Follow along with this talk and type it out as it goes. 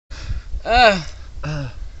Oh.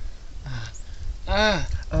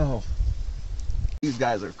 These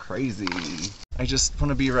guys are crazy. I just want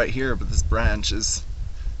to be right here, but this branch is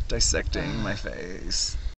dissecting my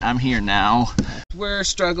face. I'm here now. We're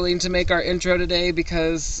struggling to make our intro today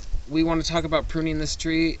because we want to talk about pruning this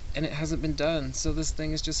tree and it hasn't been done. So this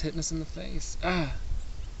thing is just hitting us in the face.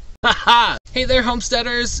 Haha! Hey there,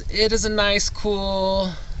 homesteaders. It is a nice,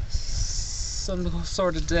 cool, some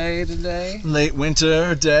sort of day today. Late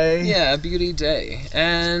winter day. Yeah, a beauty day.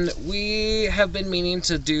 And we have been meaning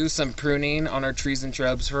to do some pruning on our trees and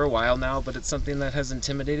shrubs for a while now, but it's something that has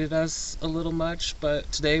intimidated us a little much. But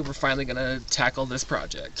today we're finally gonna tackle this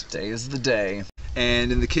project. Today is the day.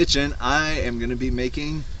 And in the kitchen, I am gonna be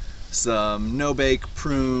making some no-bake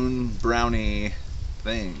prune brownie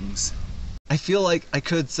things. I feel like I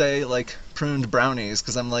could say like pruned brownies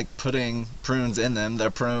because I'm like putting prunes in them.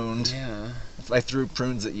 They're pruned. Yeah. If I threw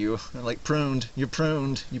prunes at you, they're like pruned. You're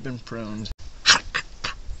pruned. You've been pruned.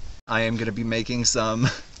 I am gonna be making some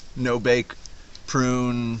no-bake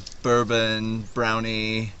prune bourbon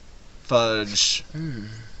brownie fudge.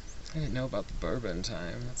 I didn't know about the bourbon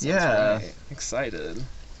time. That sounds Yeah. right. Excited.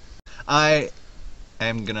 I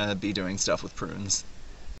am gonna be doing stuff with prunes.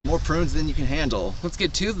 More prunes than you can handle. Let's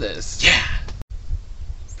get to this. Yeah.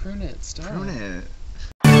 Prune it. Start. Prune it.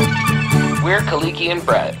 We're Kaliki and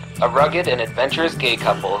Bret, a rugged and adventurous gay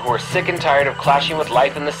couple who are sick and tired of clashing with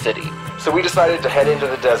life in the city. So we decided to head into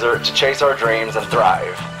the desert to chase our dreams and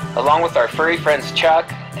thrive. Along with our furry friends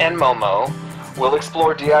Chuck and Momo, We'll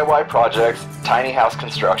explore DIY projects, tiny house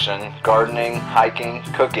construction, gardening, hiking,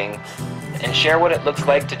 cooking, and share what it looks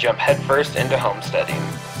like to jump headfirst into homesteading.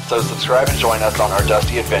 So subscribe and join us on our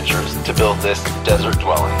dusty adventures to build this desert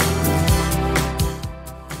dwelling.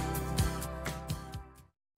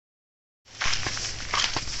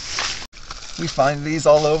 We find these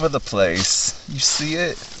all over the place. You see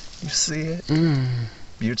it? You see it?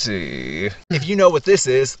 Beauty. If you know what this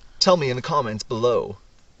is, tell me in the comments below.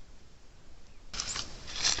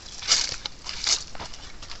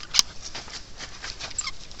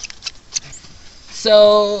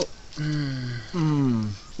 So,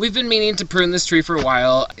 we've been meaning to prune this tree for a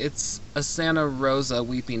while. It's a Santa Rosa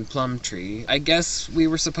Weeping Plum tree. I guess we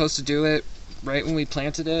were supposed to do it right when we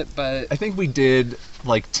planted it, but I think we did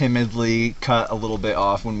like timidly cut a little bit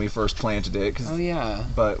off when we first planted it. oh yeah.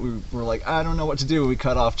 But we were like, I don't know what to do. We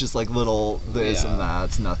cut off just like little this and that.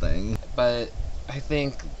 It's nothing. But I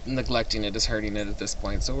think neglecting it is hurting it at this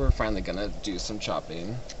point, so we're finally gonna do some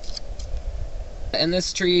chopping. And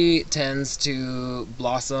this tree tends to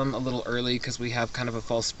blossom a little early because we have kind of a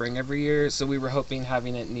fall spring every year, so we were hoping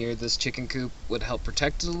having it near this chicken coop would help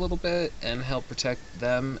protect it a little bit and help protect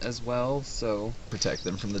them as well. So Protect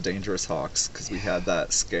them from the dangerous hawks, because we had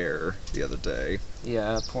that scare the other day.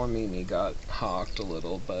 yeah, poor Mimi got hawked a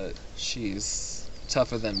little, but she's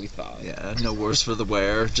tougher than we thought. Yeah, no worse for the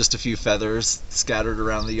wear. Just a few feathers scattered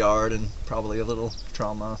around the yard and probably a little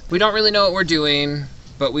trauma. We don't really know what we're doing,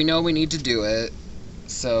 but we know we need to do it,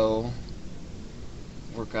 so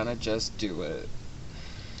we're gonna just do it.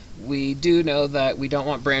 We do know that we don't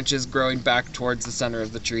want branches growing back towards the center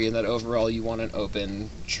of the tree, and that overall you want an open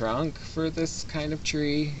trunk for this kind of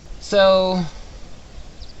tree. So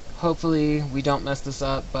hopefully we don't mess this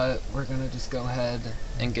up, but we're gonna just go ahead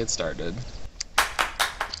and get started.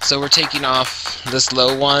 So we're taking off this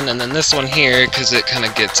low one and then this one here because it kind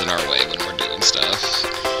of gets in our way when we're doing stuff.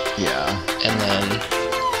 Yeah. And then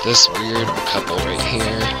this weird couple right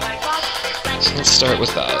here. So let's start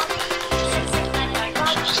with that. I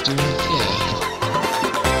should just do it, yeah.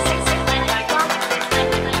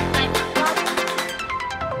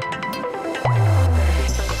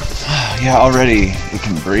 Yeah, already it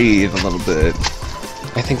can breathe a little bit.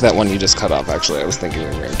 I think that one you just cut off, actually. I was thinking we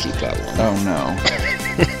were going to keep that one. Oh no.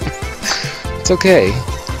 It's okay.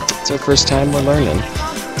 It's our first time, we're learning.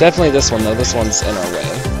 Definitely this one, though. This one's in our way.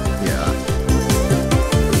 Yeah.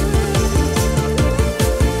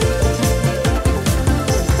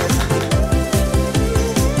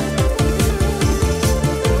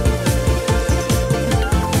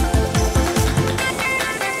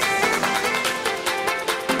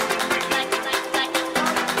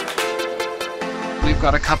 We've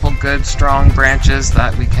got a couple good, strong branches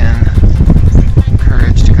that we can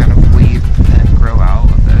encourage to kind of leap and grow out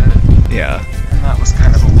a bit. Yeah. And that was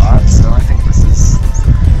kind of a lot, so I think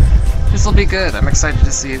this will be good. I'm excited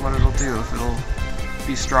to see what it'll do, if it'll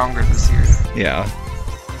be stronger this year. Yeah.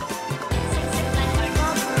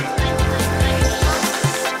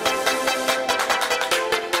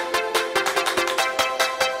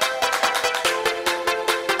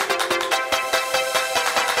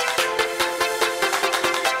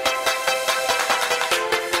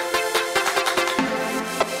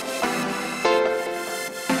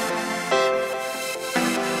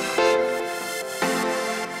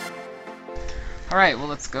 Alright, well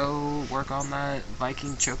let's go work on that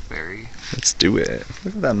Viking Chokeberry. Let's do it.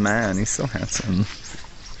 Look at that man, he's so handsome.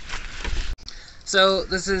 So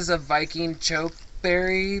this is a Viking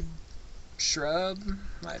Chokeberry shrub.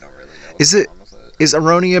 I don't really know Is what's going on with it. Is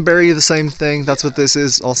Aronia berry the same thing? That's what this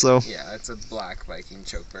is also? Yeah, it's a black Viking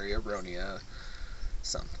Chokeberry, Aronia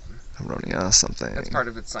something. Aronia something. That's part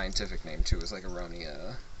of its scientific name too, is like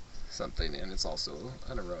Aronia something, and it's also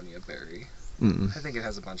an Aronia berry. I think it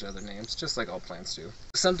has a bunch of other names, just like all plants do.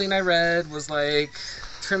 Something I read was like,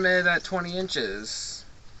 trim it at 20 inches.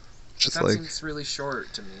 Just that like, seems really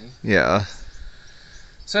short to me. Yeah.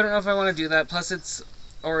 So I don't know if I want to do that. Plus it's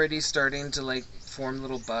already starting to like form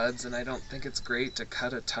little buds, and I don't think it's great to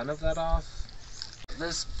cut a ton of that off.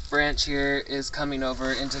 This branch here is coming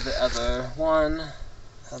over into the other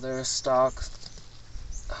stalk.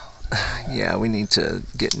 Oh, no. Yeah, we need to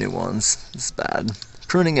get new ones. This is bad.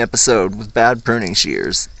 Pruning episode with bad pruning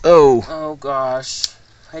shears. Oh Gosh,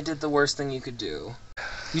 I did the worst thing you could do.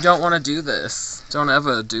 You don't want to do this. Don't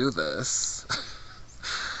ever do this.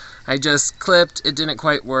 I just clipped, it didn't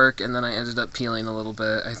quite work, and then I ended up peeling a little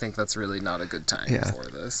bit. I think that's really not a good time for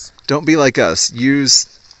this. Don't be like us.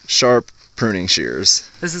 Use sharp pruning shears.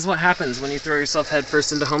 This is what happens when you throw yourself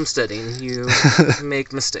headfirst into homesteading. You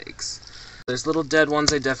make mistakes. There's little dead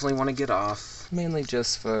ones I definitely want to get off, mainly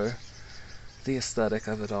just for the aesthetic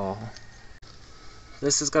of it all.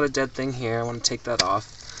 This has got a dead thing here. I want to take that off.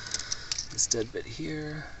 This dead bit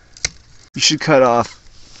here. You should cut off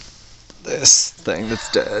this thing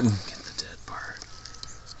that's dead. Get the dead part.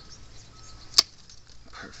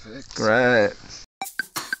 Perfect. Right.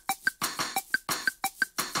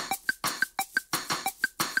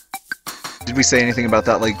 Did we say anything about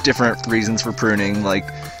that, like different reasons for pruning, like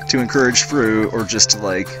to encourage fruit or just to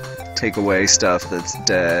like take away stuff that's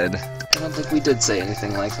dead? I don't think we did say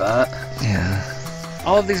anything like that. Yeah.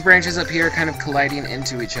 All of these branches up here are kind of colliding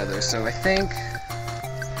into each other, so I think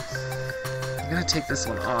I'm gonna take this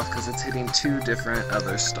one off because it's hitting two different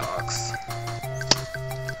other stalks.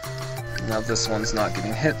 Now this one's not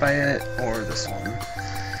getting hit by it, or this one.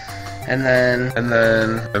 And then...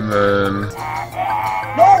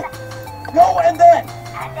 No! No and then!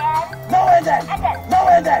 No and then! No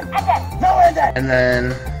and then! No and then! And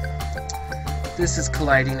then this is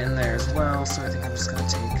colliding in there as well, so I think I'm just gonna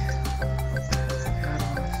take that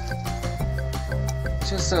off.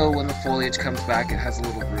 Just so when the foliage comes back, it has a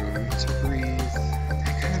little room to breathe.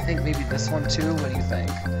 I kind of think maybe this one too. What do you think?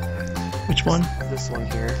 Which one? This one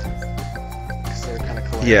here. Because they're kind of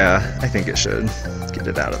colliding. Yeah, I think it should. Let's get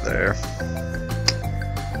it out of there.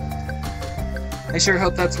 I sure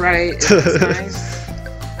hope that's right. It looks nice.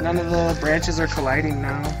 None of the branches are colliding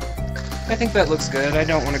now. I think that looks good. I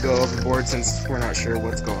don't want to go overboard since we're not sure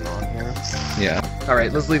what's going on here. Yeah.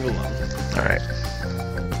 Alright, let's leave it alone. Alright.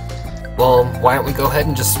 Well, why don't we go ahead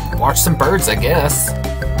and just watch some birds, I guess.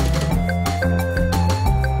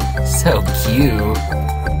 So cute.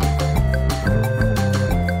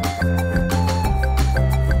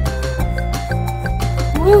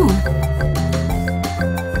 Woo!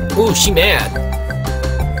 Ooh, she mad.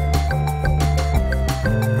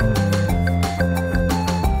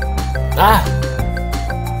 Ah!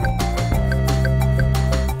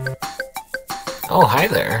 Oh, hi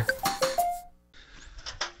there.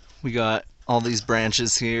 We got all these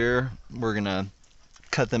branches here. We're gonna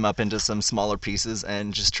cut them up into some smaller pieces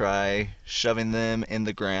and just try shoving them in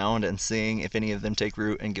the ground and seeing if any of them take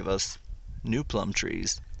root and give us new plum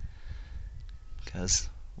trees.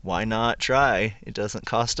 Because why not try? It doesn't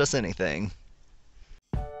cost us anything.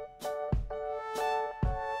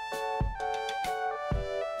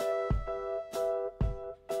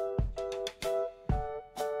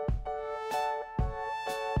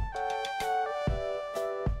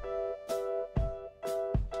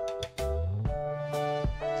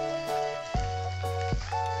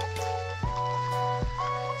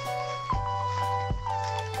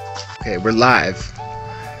 Okay, we're live.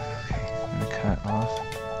 I'm gonna cut off.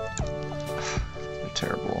 They're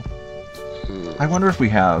terrible. I wonder if we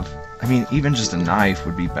have... I mean, even just a knife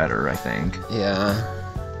would be better, I think. Yeah.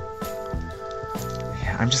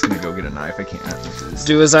 Yeah, I'm just gonna go get a knife. I can't. This is...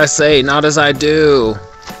 Do as I say, not as I do.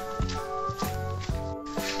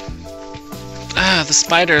 Ah, the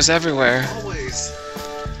spiders everywhere. Always.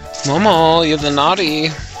 Momo, you're the naughty.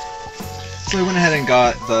 So we went ahead and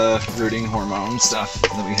got the rooting hormone stuff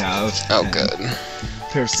that we have. Oh, and good. A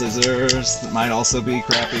pair of scissors that might also be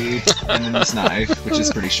crappy, and then this knife, which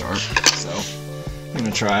is pretty sharp. So I'm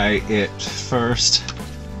gonna try it first.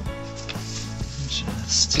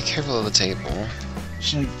 Just Be careful of the table.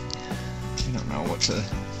 should I don't know what to.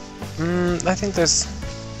 I think there's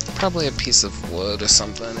probably a piece of wood or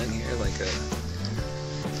something in here, like a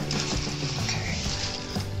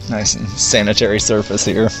Nice and sanitary surface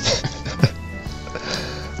here.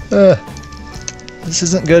 This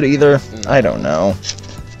isn't good either. I don't know.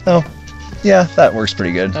 Oh, yeah, that works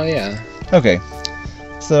pretty good. Oh yeah. Okay,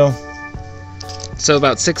 so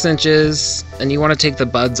about 6 inches, and you want to take the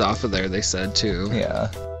buds off of there, they said too. yeah,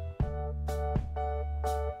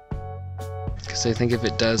 Because I think if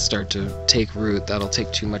it does start to take root, that'll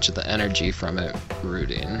take too much of the energy from it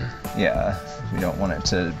rooting. yeah, we don't want it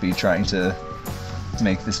to be trying to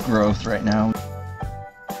make this growth right now.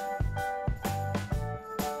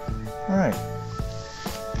 All right,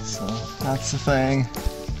 so that's the thing.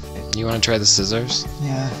 You want to try the scissors?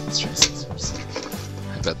 Yeah, let's try scissors.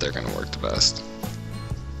 I bet they're gonna work the best.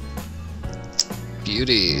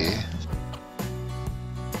 Beauty.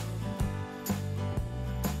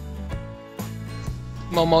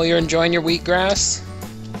 Momo, you're enjoying your wheatgrass?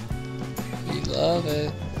 You love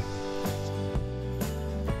it.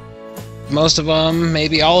 Most of them,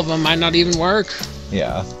 maybe all of them, might not even work.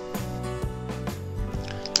 Yeah,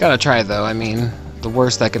 Gotta try though. I mean, the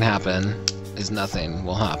worst that can happen is nothing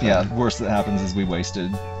will happen. yeah. The worst that happens is we wasted,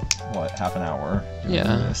 what, half an hour doing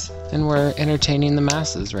Yeah. this. And we're entertaining the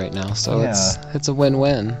masses right now, so Yeah. it's a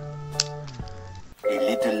win-win. A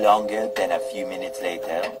little longer than a few minutes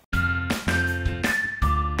later.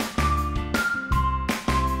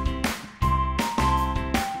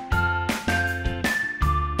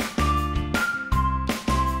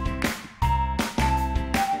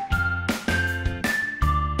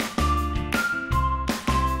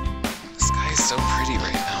 The sky is so pretty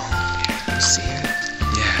right now. You see it?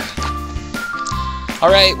 Yeah.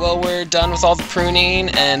 Alright, well, we're done with all the pruning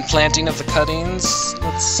and planting of the cuttings.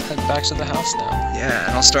 Let's head back to the house now. Yeah,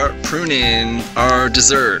 and I'll start pruning our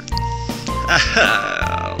dessert.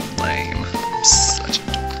 Ah, lame. I'm such a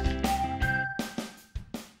dork.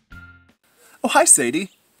 Oh, hi, Sadie.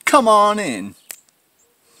 Come on in.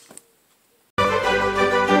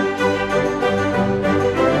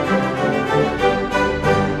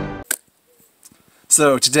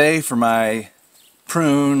 So today for my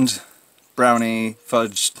pruned brownie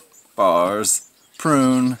fudge bars,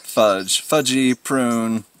 prune, fudge, fudgy,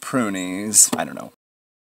 prune, prunies, I don't know.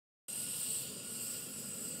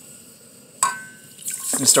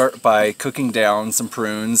 I'm going to start by cooking down some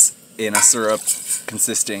prunes in a syrup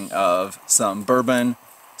consisting of some bourbon,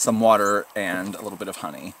 some water, and a little bit of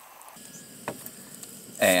honey.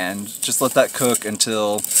 And just let that cook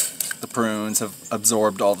until the prunes have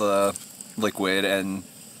absorbed all the liquid and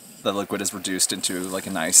the liquid is reduced into like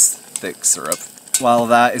a nice thick syrup. While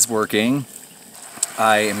that is working,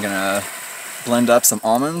 I am gonna blend up some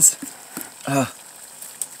almonds. A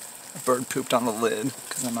bird pooped on the lid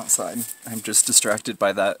because I'm outside. I'm just distracted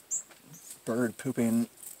by that bird pooping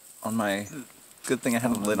on my... Good thing I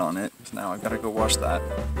have a lid on it. Now I've got to go wash that.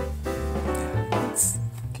 Yeah, let's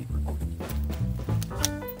keep recording.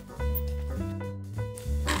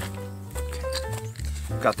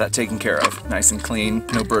 Got that taken care of. Nice and clean.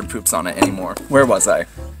 No bird poops on it anymore. Where was I?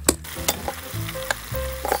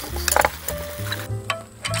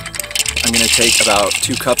 I'm going to take about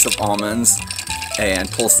 2 cups of almonds and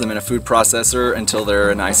pulse them in a food processor until they're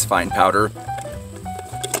a nice fine powder.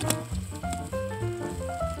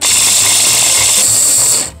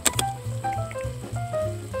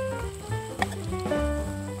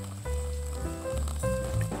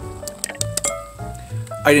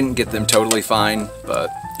 I didn't get them totally fine, but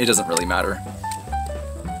it doesn't really matter.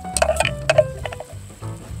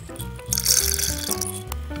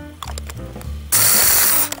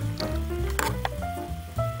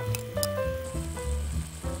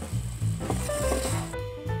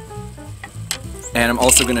 And I'm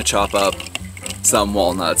also going to chop up some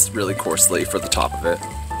walnuts really coarsely for the top of it.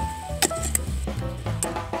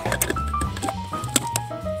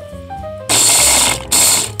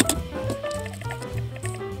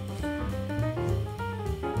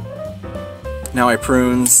 Now my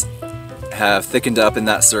prunes have thickened up in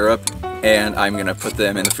that syrup, and I'm going to put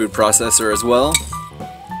them in the food processor as well.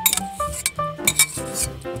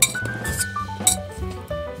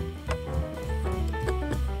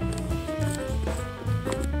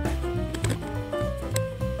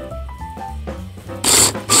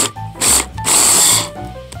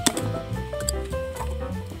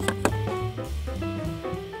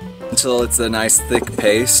 Until it's a nice thick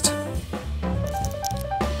paste.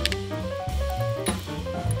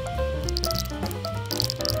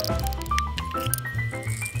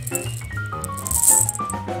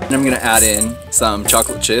 And I'm going to add in some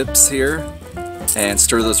chocolate chips here and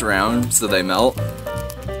stir those around so they melt.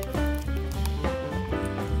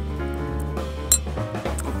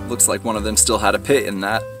 Looks like one of them still had a pit in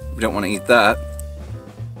that. We don't want to eat that.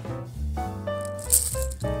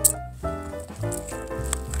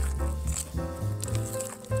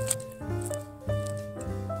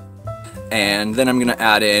 And then I'm gonna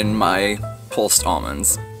add in my pulsed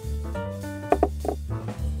almonds.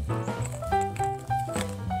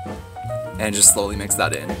 And just slowly mix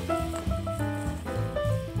that in.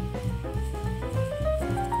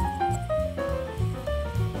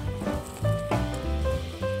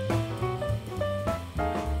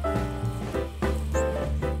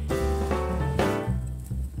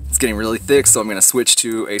 It's getting really thick, so I'm going to switch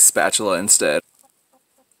to a spatula instead.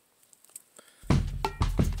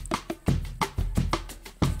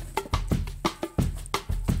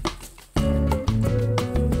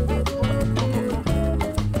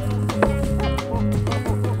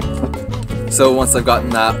 So once I've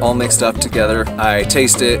gotten that all mixed up together, I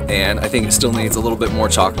taste it, and I think it still needs a little bit more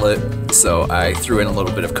chocolate, so I threw in a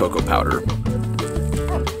little bit of cocoa powder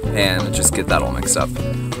and just get that all mixed up.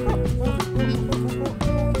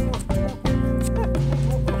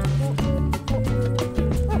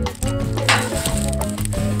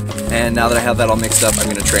 And now that I have that all mixed up, I'm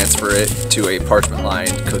going to transfer it to a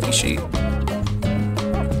parchment-lined cookie sheet.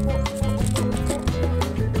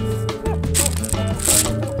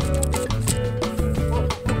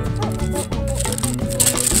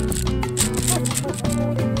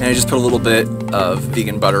 And I just put a little bit of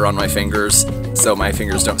vegan butter on my fingers so my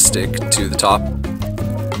fingers don't stick to the top.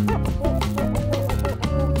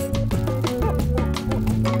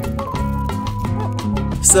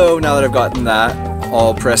 So now that I've gotten that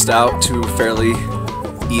all pressed out to a fairly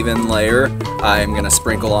even layer, I'm going to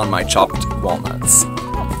sprinkle on my chopped walnuts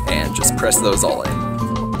and just press those all in.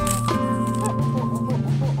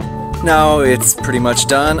 Now it's pretty much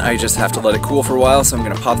done. I just have to let it cool for a while, so I'm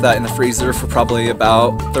going to pop that in the freezer for probably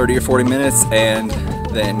about 30 or 40 minutes and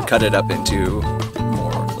then cut it up into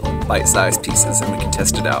more little bite-sized pieces and we can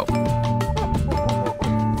test it out.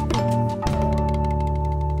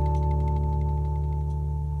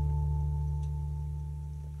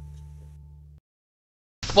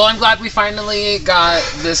 Well, I'm glad we finally got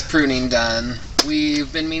this pruning done.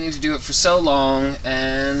 We've been meaning to do it for so long,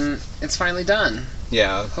 and it's finally done.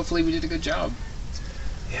 Yeah. Hopefully we did a good job.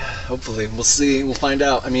 Yeah, hopefully. We'll see. We'll find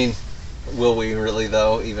out. I mean, will we really,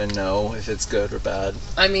 though, even know if it's good or bad?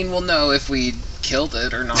 I mean, we'll know if we killed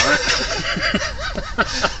it or not.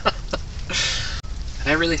 And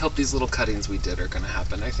I really hope these little cuttings we did are going to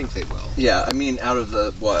happen. I think they will. Yeah, I mean, out of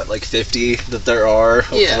the, what, like 50 that there are,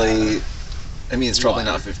 hopefully... Yeah. I mean, it's probably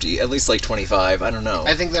not 50, at least like 25, I don't know.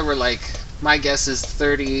 I think there were like, my guess is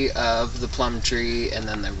 30 of the plum tree, and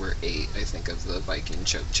then there were 8, I think, of the Viking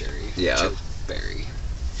chokeberry. Yeah. Chokeberry.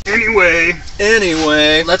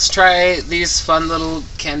 Anyway, let's try these fun little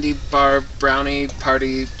candy bar brownie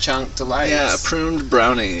party chunk delights. Yeah, pruned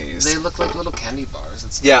brownies. They look like little candy bars.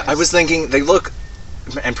 It's yeah, nice. I was thinking they look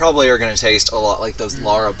and probably are going to taste a lot like those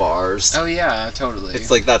Lärabars. Oh yeah, totally. It's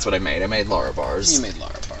like that's what I made. I made Lärabars. You made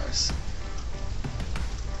Lärabars.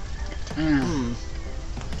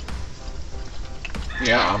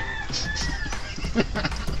 Yeah.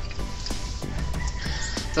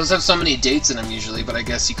 Those have so many dates in them usually, but I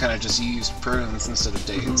guess you kind of just use prunes instead of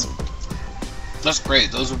dates. That's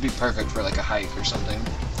great. Those would be perfect for like a hike or something.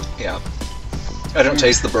 Yeah. I don't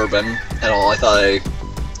taste the bourbon at all. I thought I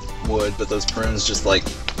would, but those prunes just like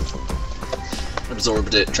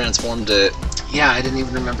absorbed it, transformed it. Yeah, I didn't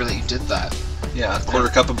even remember that you did that. Yeah, a quarter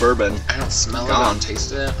cup of bourbon. I don't smell it, I don't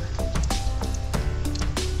taste it.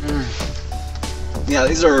 Yeah,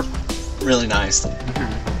 these are really nice.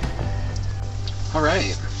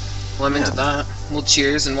 Alright. Well, I'm into that. We'll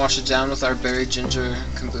cheers and wash it down with our berry ginger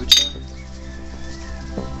kombucha.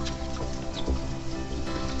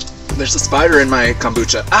 There's a spider in my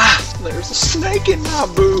kombucha. Ah! There's a snake in my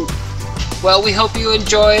boot! Well, we hope you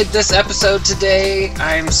enjoyed this episode today.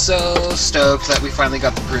 I'm so stoked that we finally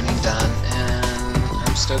got the pruning done, and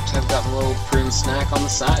I'm stoked to have gotten a little prune snack on the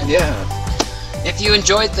side. Yeah. If you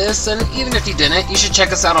enjoyed this, and even if you didn't, you should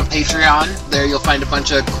check us out on Patreon. There you'll find a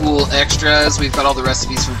bunch of cool extras. We've got all the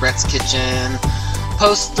recipes from Bret's Kitchen,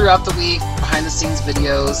 posts throughout the week, behind-the-scenes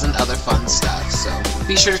videos, and other fun stuff. So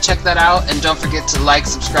be sure to check that out, and don't forget to like,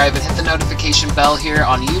 subscribe, and hit the notification bell here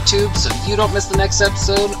on YouTube so you don't miss the next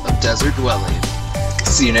episode of Desert Dwelling.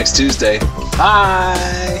 See you next Tuesday.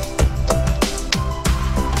 Bye!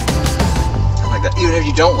 I like that. Even if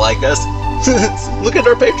you don't like us, look at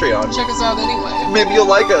our Patreon. Check us out anyway. Maybe you'll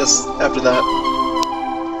like us after that.